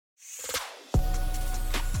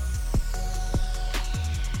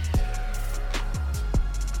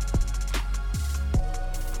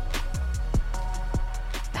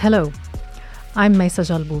Hello, I'm Maysa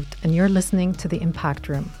Jalbout, and you're listening to The Impact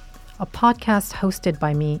Room, a podcast hosted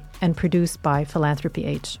by me and produced by Philanthropy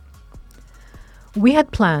H. We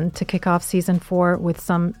had planned to kick off Season 4 with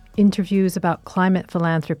some interviews about climate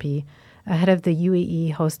philanthropy ahead of the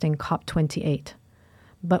UAE hosting COP28,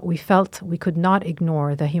 but we felt we could not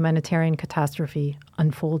ignore the humanitarian catastrophe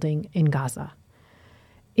unfolding in Gaza.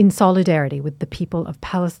 In solidarity with the people of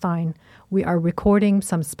Palestine, we are recording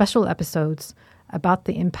some special episodes about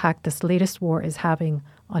the impact this latest war is having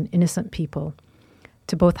on innocent people,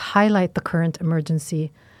 to both highlight the current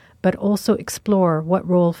emergency, but also explore what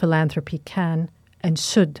role philanthropy can and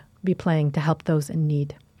should be playing to help those in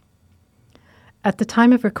need. At the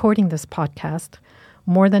time of recording this podcast,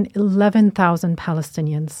 more than 11,000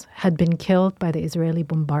 Palestinians had been killed by the Israeli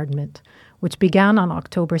bombardment, which began on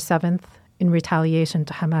October 7th in retaliation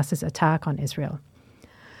to Hamas's attack on Israel.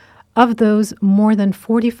 Of those, more than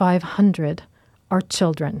 4,500 are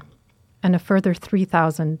children, and a further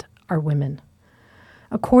 3,000 are women.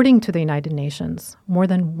 According to the United Nations, more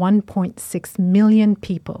than 1.6 million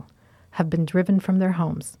people have been driven from their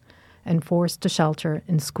homes and forced to shelter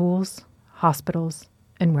in schools, hospitals,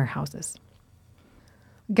 and warehouses.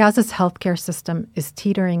 Gaza's healthcare system is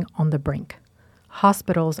teetering on the brink.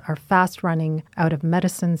 Hospitals are fast running out of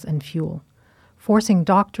medicines and fuel, forcing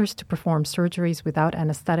doctors to perform surgeries without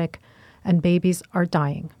anesthetic, and babies are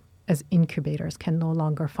dying as incubators can no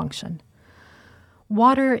longer function.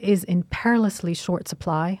 Water is in perilously short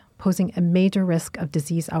supply, posing a major risk of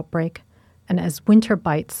disease outbreak, and as winter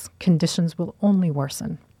bites, conditions will only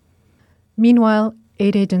worsen. Meanwhile,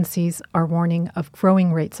 aid agencies are warning of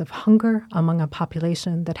growing rates of hunger among a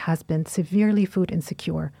population that has been severely food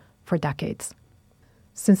insecure for decades.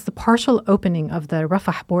 Since the partial opening of the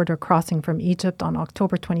Rafah border crossing from Egypt on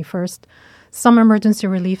October 21st, some emergency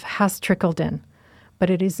relief has trickled in, but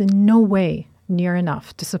it is in no way near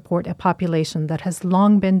enough to support a population that has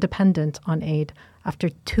long been dependent on aid after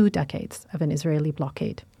 2 decades of an Israeli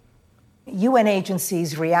blockade. UN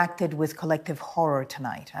agencies reacted with collective horror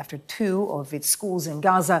tonight after 2 of its schools in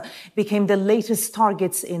Gaza became the latest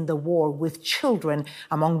targets in the war, with children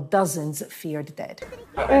among dozens feared dead.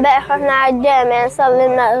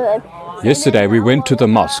 Yesterday we went to the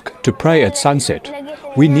mosque to pray at sunset.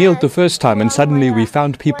 We kneeled the first time and suddenly we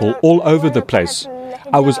found people all over the place.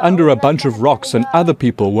 I was under a bunch of rocks and other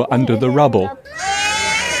people were under the rubble.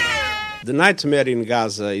 The nightmare in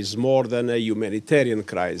Gaza is more than a humanitarian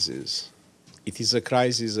crisis. It is a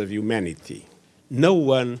crisis of humanity. No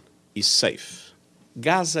one is safe.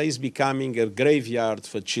 Gaza is becoming a graveyard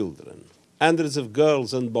for children. Hundreds of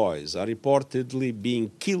girls and boys are reportedly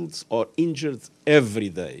being killed or injured every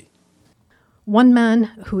day. One man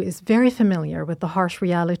who is very familiar with the harsh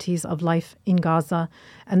realities of life in Gaza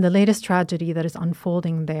and the latest tragedy that is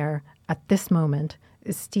unfolding there at this moment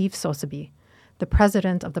is Steve Sotheby, the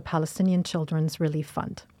president of the Palestinian Children's Relief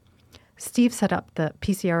Fund. Steve set up the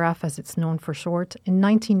PCRF, as it's known for short, in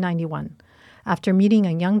 1991 after meeting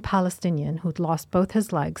a young Palestinian who'd lost both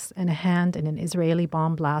his legs and a hand in an Israeli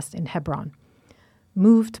bomb blast in Hebron.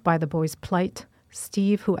 Moved by the boy's plight,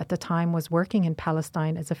 Steve, who at the time was working in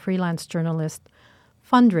Palestine as a freelance journalist,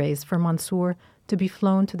 fundraised for Mansour to be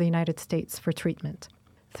flown to the United States for treatment.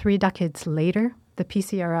 3 decades later, the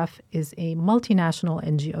PCRF is a multinational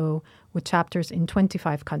NGO with chapters in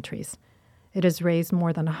 25 countries. It has raised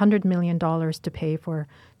more than $100 million to pay for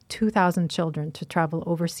 2,000 children to travel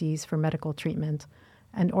overseas for medical treatment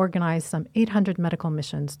and organized some 800 medical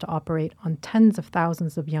missions to operate on tens of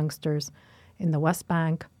thousands of youngsters in the West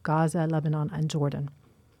Bank, Gaza, Lebanon, and Jordan.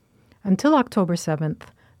 Until October 7th,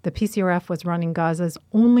 the PCRF was running Gaza's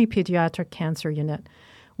only pediatric cancer unit,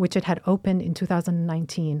 which it had opened in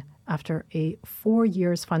 2019 after a 4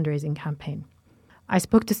 years fundraising campaign. I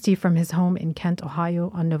spoke to Steve from his home in Kent,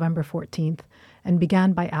 Ohio on November 14th and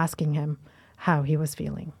began by asking him how he was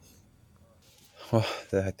feeling. Well,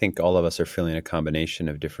 I think all of us are feeling a combination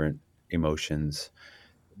of different emotions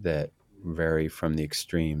that vary from the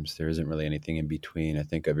extremes. There isn't really anything in between. I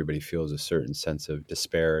think everybody feels a certain sense of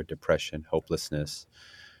despair, depression, hopelessness.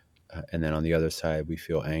 And then on the other side, we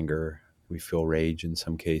feel anger, we feel rage in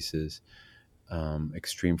some cases,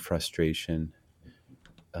 extreme frustration.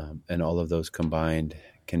 And all of those combined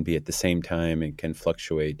can be at the same time and can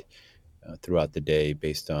fluctuate throughout the day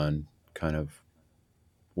based on kind of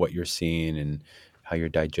what you're seeing and how you're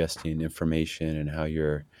digesting information and how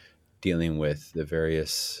you're dealing with the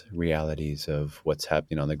various realities of what's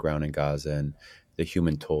happening on the ground in Gaza and the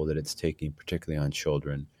human toll that it's taking, particularly on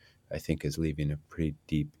children, I think is leaving a pretty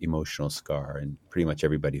deep emotional scar in pretty much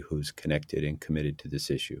everybody who's connected and committed to this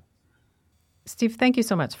issue. Steve, thank you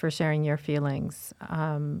so much for sharing your feelings.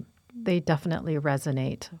 they definitely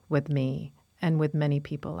resonate with me and with many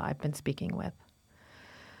people I've been speaking with.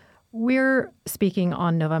 We're speaking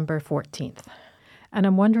on November 14th, and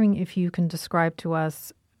I'm wondering if you can describe to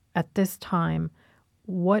us at this time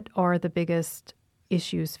what are the biggest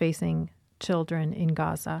issues facing children in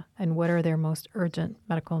Gaza and what are their most urgent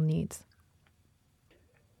medical needs?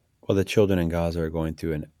 Well, the children in Gaza are going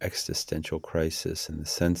through an existential crisis in the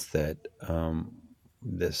sense that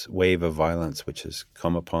this wave of violence, which has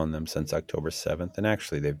come upon them since October 7th, and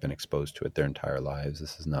actually they've been exposed to it their entire lives.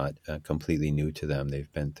 This is not completely new to them.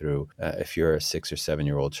 They've been through, if you're a 6 or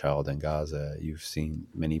 7-year-old child in Gaza, you've seen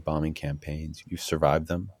many bombing campaigns. You've survived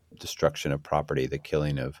them. Destruction of property, the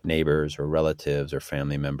killing of neighbors or relatives or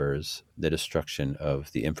family members, the destruction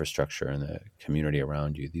of the infrastructure and the community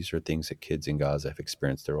around you. These are things that kids in Gaza have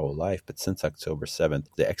experienced their whole life. But since October 7th,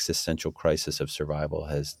 the existential crisis of survival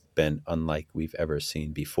has been unlike we've ever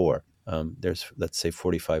seen before. There's, let's say,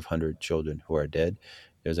 4,500 children who are dead.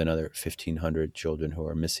 There's another 1,500 children who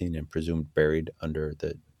are missing and presumed buried under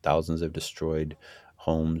the thousands of destroyed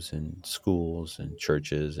homes and schools and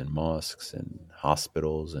churches and mosques and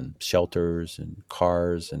hospitals and shelters and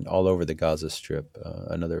cars and all over the Gaza Strip,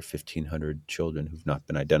 another 1,500 children who've not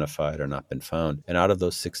been identified or not been found. And out of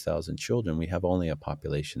those 6,000 children, we have only a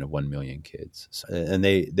population of 1 million kids. And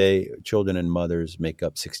they children and mothers make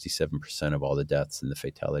up 67% of all the deaths and the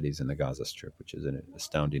fatalities in the Gaza Strip, which is an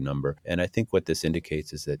astounding number. And I think what this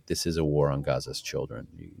indicates is that this is a war on Gaza's children.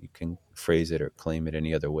 You can phrase it or claim it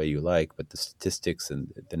any other way you like, but the statistics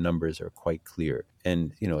and the numbers are quite clear.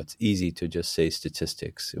 And, it's easy to just say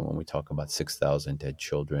statistics when we talk about 6,000 dead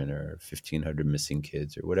children or 1,500 missing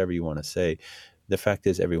kids or whatever you want to say. The fact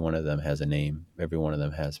is every one of them has a name. Every one of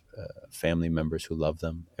them has family members who love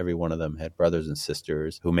them. Every one of them had brothers and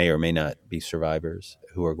sisters who may or may not be survivors,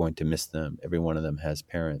 who are going to miss them. Every one of them has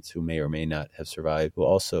parents who may or may not have survived, who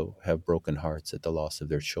also have broken hearts at the loss of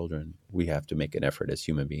their children. We have to make an effort as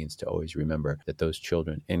human beings to always remember that those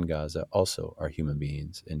children in Gaza also are human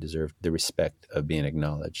beings and deserve the respect of being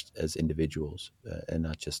acknowledged as individuals and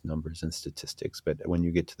not just numbers and statistics. But when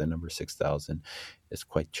you get to the number 6,000, it's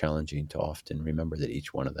quite challenging to often remember that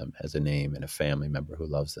each one of them has a name and a family member who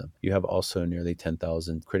loves them. You have also nearly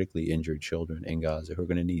 10,000 critically injured children in Gaza who are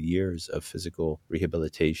going to need years of physical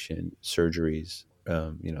rehabilitation, surgeries.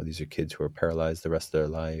 These are kids who are paralyzed the rest of their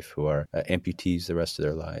life, who are amputees the rest of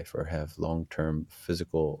their life, or have long-term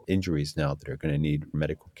physical injuries now that are going to need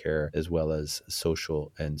medical care as well as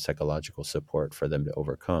social and psychological support for them to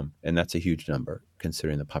overcome. And that's a huge number,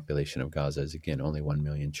 considering the population of Gaza is, again, only 1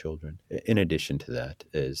 million children. In addition to that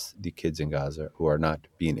is the kids in Gaza who are not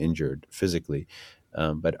being injured physically,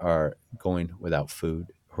 but are going without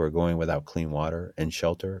food, who are going without clean water and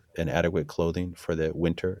shelter and adequate clothing for the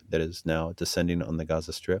winter that is now descending on the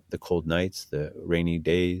Gaza Strip, the cold nights, the rainy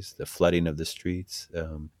days, the flooding of the streets.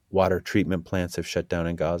 Water treatment plants have shut down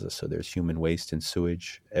in Gaza, so there's human waste and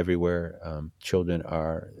sewage everywhere. Children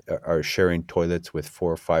are sharing toilets with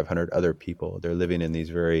 400 or 500 other people. They're living in these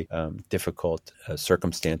very difficult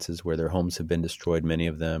circumstances where their homes have been destroyed, many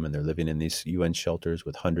of them, and they're living in these UN shelters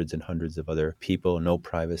with hundreds and hundreds of other people, no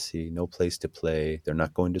privacy, no place to play. They're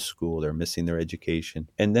not going to school. They're missing their education.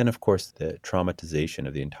 And then, of course, the traumatization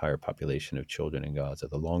of the entire population of children in Gaza,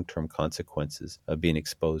 the long-term consequences of being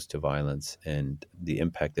exposed to violence and the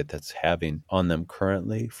impact that's having on them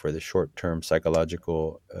currently, for the short-term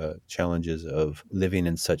psychological challenges of living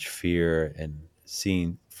in such fear and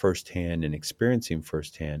seeing firsthand and experiencing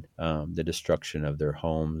firsthand the destruction of their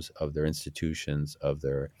homes, of their institutions, of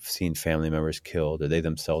their seeing family members killed or they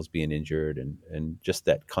themselves being injured, and just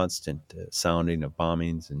that constant sounding of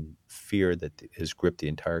bombings and fear that has gripped the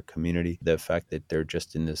entire community. The fact that they're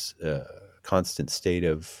just in this constant state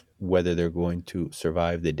of whether they're going to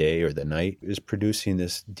survive the day or the night is producing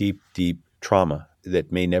this deep, deep trauma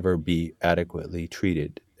that may never be adequately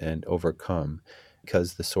treated and overcome,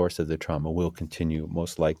 because the source of the trauma will continue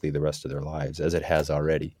most likely the rest of their lives, as it has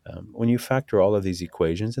already. When you factor all of these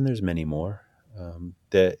equations, and there's many more,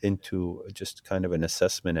 that into just kind of an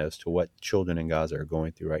assessment as to what children in Gaza are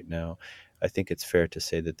going through right now, I think it's fair to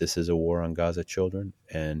say that this is a war on Gaza children,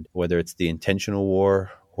 and whether it's the intentional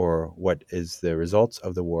war or what is the results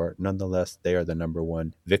of the war, nonetheless, they are the number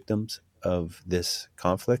one victims of this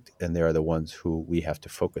conflict, and they are the ones who we have to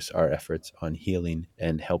focus our efforts on healing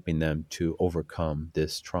and helping them to overcome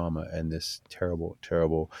this trauma and this terrible,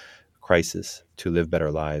 terrible crisis, to live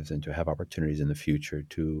better lives and to have opportunities in the future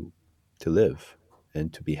to live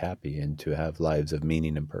and to be happy and to have lives of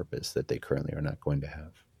meaning and purpose that they currently are not going to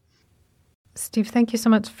have. Steve, thank you so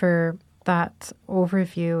much for that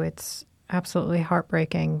overview. It's absolutely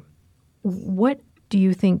heartbreaking. What do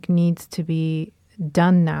you think needs to be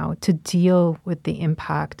done now to deal with the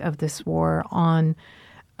impact of this war on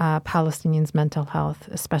Palestinians' mental health,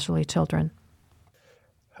 especially children?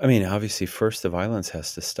 I mean, obviously, first, the violence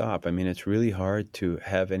has to stop. I mean, it's really hard to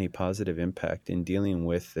have any positive impact in dealing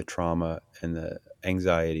with the trauma and the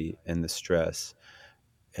anxiety and the stress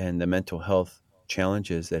and the mental health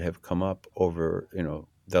challenges that have come up over,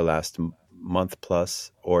 the last month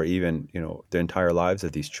plus, or even, the entire lives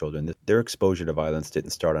of these children. Their exposure to violence didn't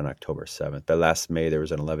start on October 7th. But last May, there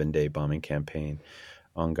was an 11-day bombing campaign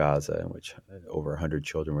on Gaza, in which over 100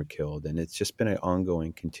 children were killed. And it's just been an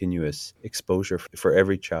ongoing, continuous exposure for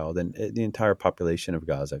every child and the entire population of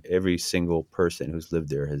Gaza. Every single person who's lived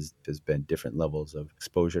there has been different levels of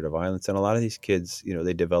exposure to violence. And a lot of these kids,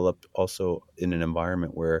 they developed also in an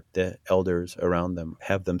environment where the elders around them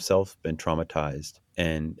have themselves been traumatized.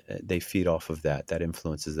 And they feed off of that. That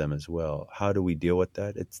influences them as well. How do we deal with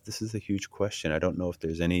that? This is a huge question. I don't know if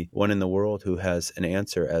there's anyone in the world who has an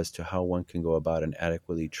answer as to how one can go about and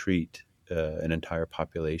adequately treat an entire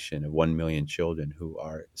population of 1 million children who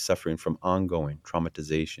are suffering from ongoing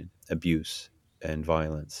traumatization, abuse, and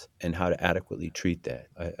violence, and how to adequately treat that.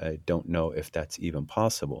 I don't know if that's even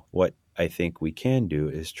possible. What I think we can do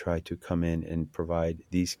is try to come in and provide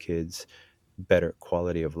these kids better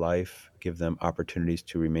quality of life, give them opportunities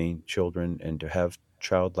to remain children and to have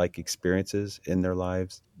childlike experiences in their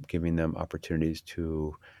lives, giving them opportunities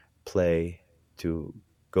to play, to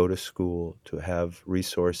go to school, to have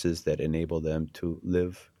resources that enable them to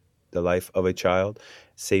live the life of a child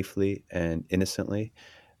safely and innocently.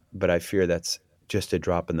 But I fear that's just a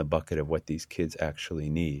drop in the bucket of what these kids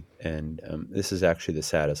actually need. And this is actually the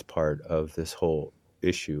saddest part of this whole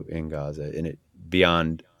issue in Gaza, and it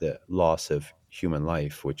beyond the loss of human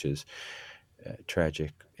life, which is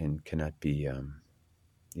tragic and cannot be,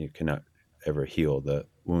 you cannot ever heal the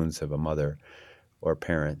wounds of a mother or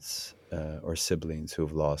parents or siblings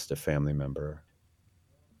who've lost a family member.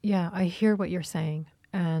 Yeah, I hear what you're saying.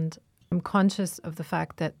 And I'm conscious of the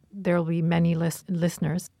fact that there will be many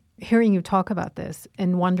listeners hearing you talk about this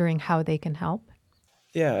and wondering how they can help.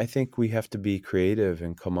 Yeah, I think we have to be creative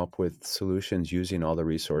and come up with solutions using all the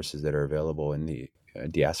resources that are available in the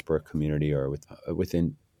diaspora community or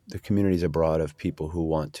within the communities abroad of people who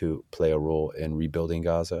want to play a role in rebuilding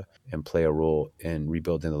Gaza and play a role in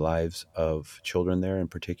rebuilding the lives of children there in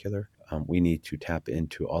particular. We need to tap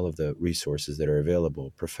into all of the resources that are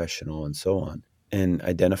available, professional and so on, and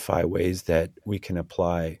identify ways that we can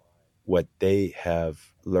apply what they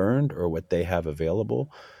have learned or what they have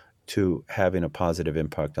available to having a positive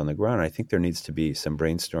impact on the ground. I think there needs to be some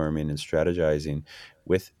brainstorming and strategizing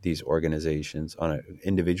with these organizations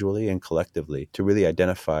individually and collectively to really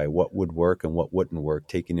identify what would work and what wouldn't work,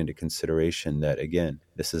 taking into consideration that, again,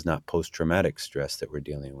 this is not post-traumatic stress that we're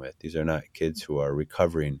dealing with. These are not kids who are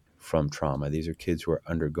recovering from trauma. These are kids who are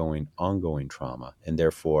undergoing ongoing trauma. And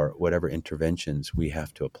therefore, whatever interventions we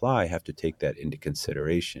have to apply have to take that into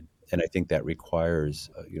consideration. And I think that requires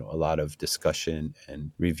a lot of discussion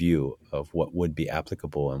and review of what would be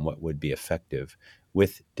applicable and what would be effective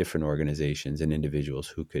with different organizations and individuals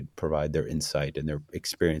who could provide their insight and their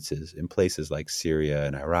experiences in places like Syria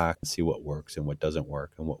and Iraq and see what works and what doesn't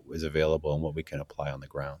work and what is available and what we can apply on the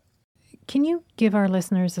ground. Can you give our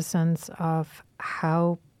listeners a sense of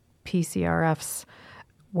how PCRF's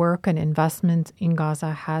work and investment in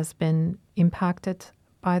Gaza has been impacted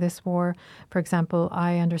by this war? For example,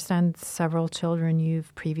 I understand several children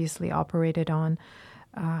you've previously operated on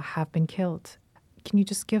have been killed. Can you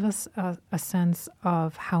just give us a sense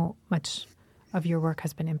of how much of your work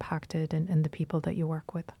has been impacted and the people that you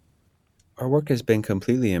work with? Our work has been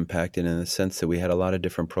completely impacted in the sense that we had a lot of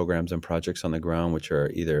different programs and projects on the ground which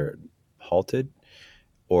are either halted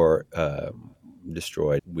or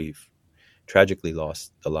destroyed. We've tragically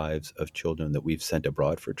lost the lives of children that we've sent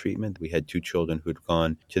abroad for treatment. We had 2 children who'd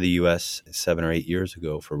gone to the U.S. 7 or 8 years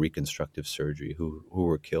ago for reconstructive surgery who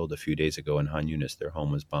were killed a few days ago in Han Yunis. Their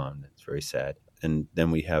home was bombed. It's very sad. And then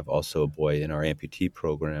we have also a boy in our amputee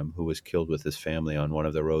program who was killed with his family on one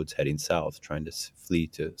of the roads heading south, trying to flee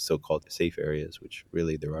to so-called safe areas, which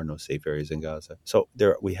really there are no safe areas in Gaza. So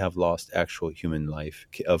we have lost actual human life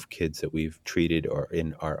of kids that we've treated or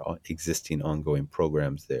in our existing ongoing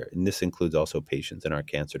programs there. And this includes also patients in our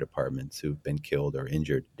cancer departments who've been killed or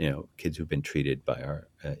injured, kids who've been treated by our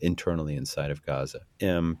internally inside of Gaza.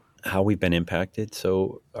 How we've been impacted.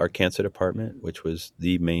 So our cancer department, which was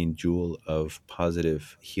the main jewel of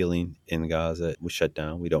positive healing in Gaza, was shut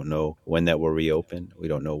down. We don't know when that will reopen. We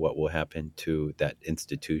don't know what will happen to that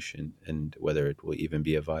institution and whether it will even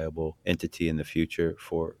be a viable entity in the future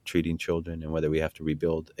for treating children, and whether we have to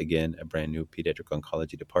rebuild again a brand new pediatric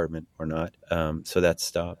oncology department or not. So that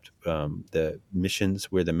stopped. The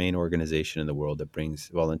missions, we're the main organization in the world that brings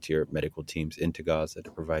volunteer medical teams into Gaza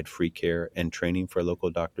to provide free care and training for local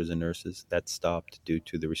doctors and nurses. That stopped due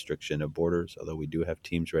to the restriction of borders, although we do have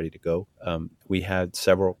teams ready to go. We had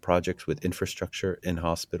several projects with infrastructure in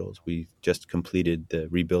hospitals. We just completed the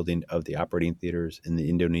rebuilding of the operating theaters in the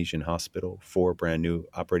Indonesian hospital, 4 brand new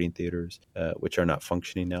operating theaters, which are not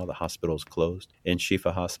functioning now. The hospital's closed. In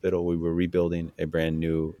Shifa Hospital, we were rebuilding a brand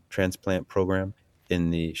new transplant program in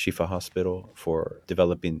the Shifa Hospital for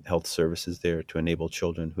developing health services there to enable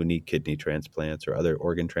children who need kidney transplants or other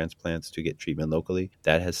organ transplants to get treatment locally.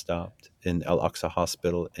 That has stopped. In Al Aqsa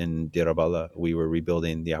Hospital in Dirabala, we were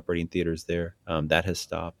rebuilding the operating theaters there. That has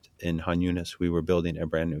stopped. In Han Yunis, we were building a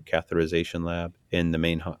brand new catheterization lab in the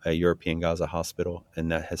main European Gaza hospital, and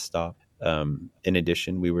that has stopped. In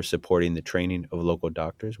addition, we were supporting the training of local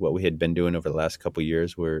doctors. What we had been doing over the last couple of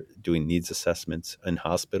years, we're doing needs assessments in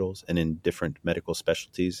hospitals and in different medical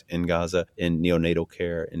specialties in Gaza, in neonatal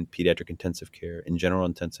care, in pediatric intensive care, in general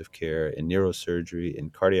intensive care, in neurosurgery,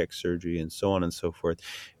 in cardiac surgery, and so on and so forth.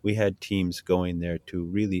 We had teams going there to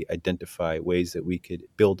really identify ways that we could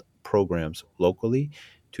build programs locally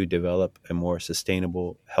to develop a more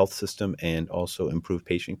sustainable health system and also improve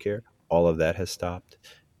patient care. All of that has stopped.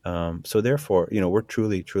 So therefore, we're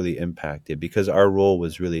truly, truly impacted because our role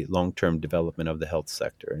was really long-term development of the health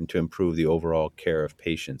sector and to improve the overall care of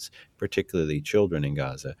patients, particularly children in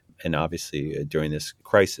Gaza. And obviously, during this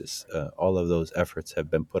crisis, all of those efforts have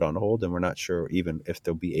been put on hold, and we're not sure even if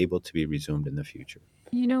they'll be able to be resumed in the future.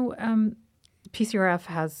 PCRF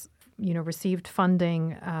has received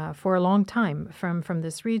funding for a long time from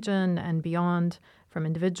this region and beyond, from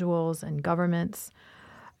individuals and governments.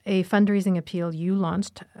 A fundraising appeal you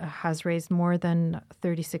launched has raised more than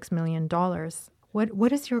 $36 million.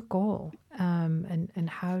 What is your goal, and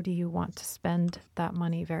how do you want to spend that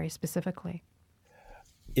money very specifically?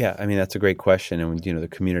 Yeah, I mean, that's a great question. And, the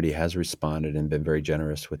community has responded and been very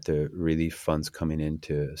generous with the relief funds coming in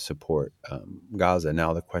to support Gaza.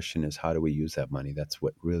 Now the question is, how do we use that money? That's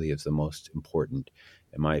what really is the most important,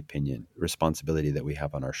 in my opinion, responsibility that we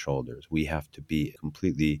have on our shoulders. We have to be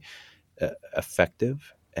completely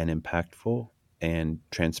effective and impactful and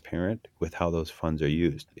transparent with how those funds are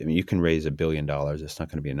used. I mean, you can raise $1 billion. It's not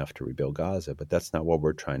going to be enough to rebuild Gaza, but that's not what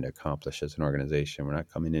we're trying to accomplish as an organization. We're not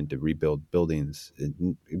coming in to rebuild buildings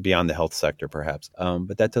beyond the health sector, perhaps.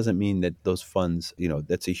 But that doesn't mean that those funds,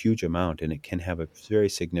 that's a huge amount, and it can have a very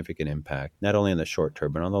significant impact, not only in the short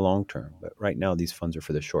term, but on the long term. But right now, these funds are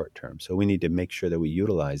for the short term. So we need to make sure that we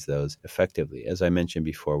utilize those effectively. As I mentioned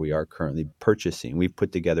before, we are currently purchasing. We've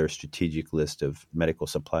put together a strategic list of medical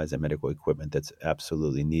supplies and medical equipment that's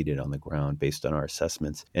absolutely needed on the ground based on our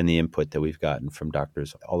assessments and the input that we've gotten from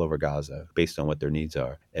doctors all over Gaza based on what their needs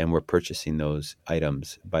are. And we're purchasing those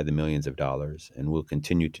items by the millions of dollars, and we'll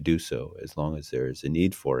continue to do so as long as there is a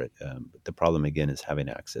need for it. But the problem, again, is having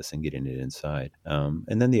access and getting it inside.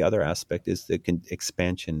 And then the other aspect is the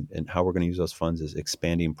expansion, and how we're going to use those funds is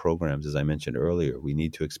expanding programs. As I mentioned earlier, we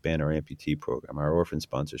need to expand our amputee program, our orphan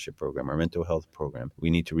sponsorship program, our mental health program. We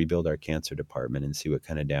need to rebuild our cancer department and see what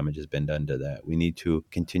kind of damage has been done to that. We need to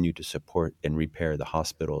continue to support and repair the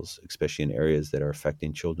hospitals, especially in areas that are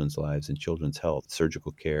affecting children's lives and children's health,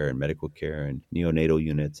 surgical care and medical care and neonatal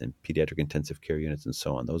units and pediatric intensive care units and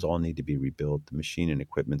so on. Those all need to be rebuilt. The machine and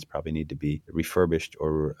equipments probably need to be refurbished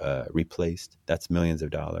or replaced. That's millions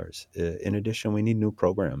of dollars. In addition, we need new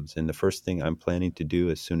programs. And the first thing I'm planning to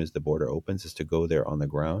do as soon as the border opens is to go there on the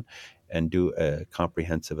ground and do a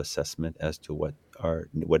comprehensive assessment as to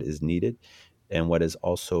what is needed and what is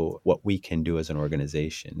also what we can do as an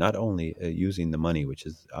organization, not only using the money, which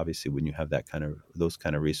is obviously when you have those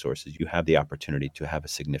kind of resources, you have the opportunity to have a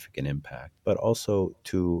significant impact, but also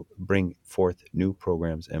to bring forth new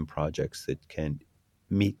programs and projects that can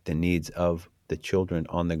meet the needs of the children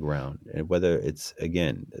on the ground, and whether it's,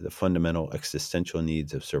 again, the fundamental existential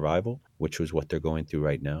needs of survival, which is what they're going through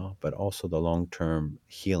right now, but also the long-term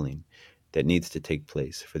healing that needs to take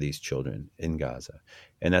place for these children in Gaza.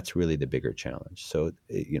 And that's really the bigger challenge. So,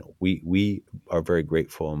 we are very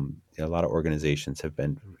grateful. A lot of organizations have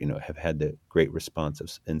had the great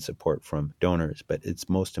response and support from donors, but it's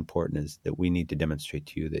most important is that we need to demonstrate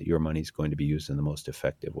to you that your money is going to be used in the most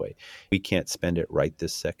effective way. We can't spend it right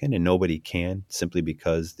this second, and nobody can, simply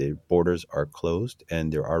because the borders are closed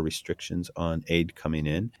and there are restrictions on aid coming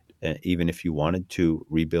in. Even if you wanted to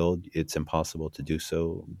rebuild, it's impossible to do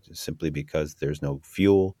so simply because there's no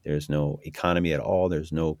fuel, there's no economy at all,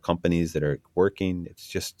 there's no companies that are working. It's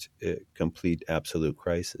just a complete, absolute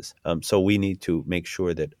crisis. So we need to make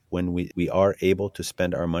sure that when we are able to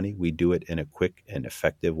spend our money, we do it in a quick and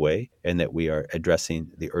effective way, and that we are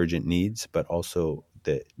addressing the urgent needs, but also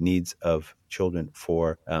the needs of children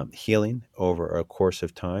for healing over a course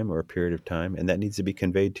of time or a period of time. And that needs to be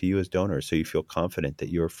conveyed to you as donors so you feel confident that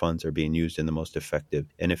your funds are being used in the most effective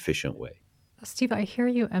and efficient way. Steve, I hear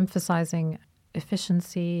you emphasizing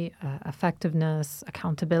efficiency, effectiveness,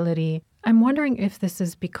 accountability. I'm wondering if this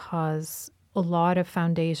is because a lot of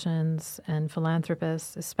foundations and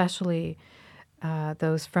philanthropists, especially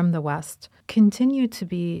those from the West, continue to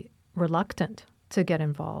be reluctant to get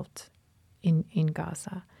involved in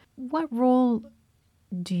Gaza. What role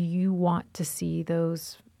do you want to see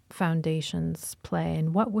those foundations play,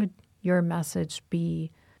 and what would your message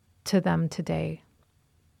be to them today?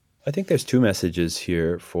 I think there's two messages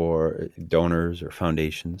here for donors or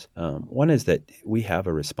foundations. One is that we have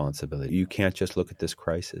a responsibility. You can't just look at this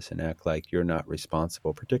crisis and act like you're not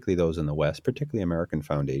responsible, particularly those in the West, particularly American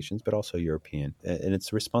foundations, but also European. And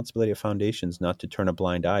it's the responsibility of foundations not to turn a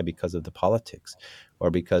blind eye because of the politics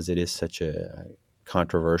or because it is such a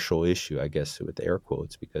controversial issue, I guess, with air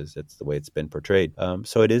quotes, because that's the way it's been portrayed.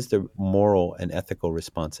 So it is the moral and ethical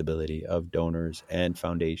responsibility of donors and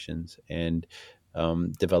foundations and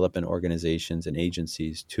development organizations and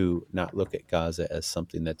agencies to not look at Gaza as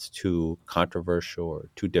something that's too controversial or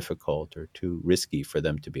too difficult or too risky for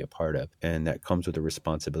them to be a part of. And that comes with a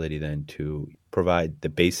responsibility then to provide the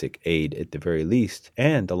basic aid at the very least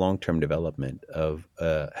and the long-term development of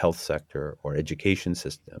a health sector or education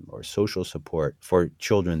system or social support for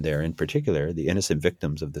children there, in particular, the innocent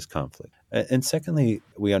victims of this conflict. And secondly,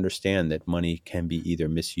 we understand that money can be either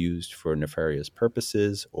misused for nefarious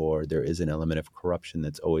purposes or there is an element of corruption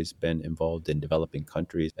that's always been involved in developing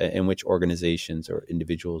countries in which organizations or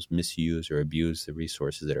individuals misuse or abuse the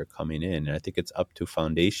resources that are coming in. And I think it's up to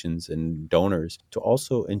foundations and donors to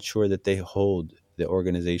also ensure that they hold the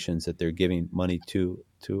organizations that they're giving money to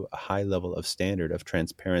a high level of standard of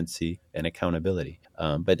transparency and accountability.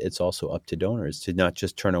 But it's also up to donors to not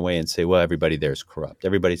just turn away and say, well, everybody there is corrupt.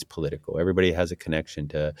 Everybody's political. Everybody has a connection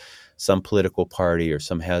to some political party or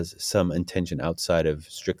has some intention outside of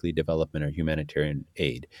strictly development or humanitarian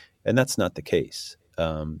aid. And that's not the case.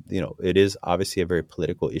 It is obviously a very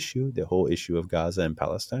political issue, the whole issue of Gaza and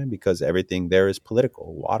Palestine, because everything there is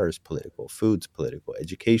political. Water is political, food's political,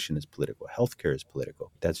 education is political, healthcare is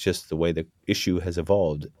political. That's just the way the issue has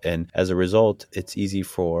evolved. And as a result, it's easy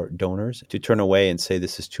for donors to turn away and say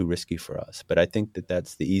this is too risky for us. But I think that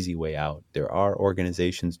that's the easy way out. There are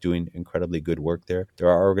organizations doing incredibly good work there. There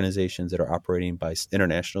are organizations that are operating by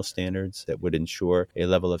international standards that would ensure a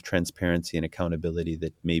level of transparency and accountability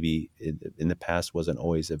that maybe in the past wasn't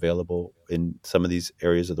always available in some of these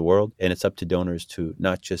areas of the world. And it's up to donors to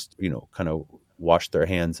not just, kind of wash their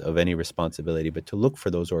hands of any responsibility, but to look for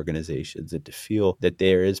those organizations and to feel that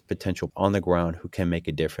there is potential on the ground who can make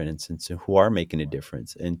a difference and who are making a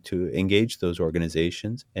difference, and to engage those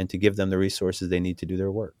organizations and to give them the resources they need to do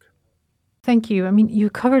their work. Thank you. I mean, you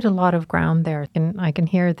covered a lot of ground there, and I can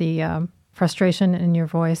hear the frustration in your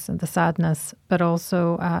voice and the sadness, but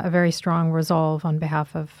also a very strong resolve on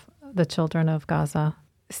behalf of the children of Gaza.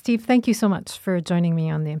 Steve, thank you so much for joining me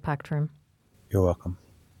on the Impact Room. You're welcome.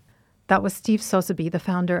 That was Steve Sosaby, the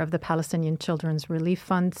founder of the Palestinian Children's Relief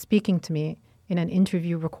Fund, speaking to me in an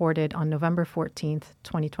interview recorded on November 14th,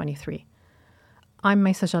 2023. I'm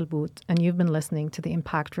Maysa Jalbout, and you've been listening to The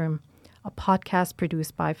Impact Room, a podcast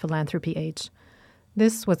produced by Philanthropy H.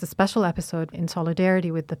 This was a special episode in solidarity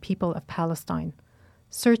with the people of Palestine.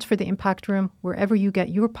 Search for The Impact Room wherever you get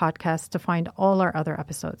your podcasts to find all our other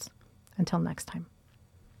episodes. Until next time.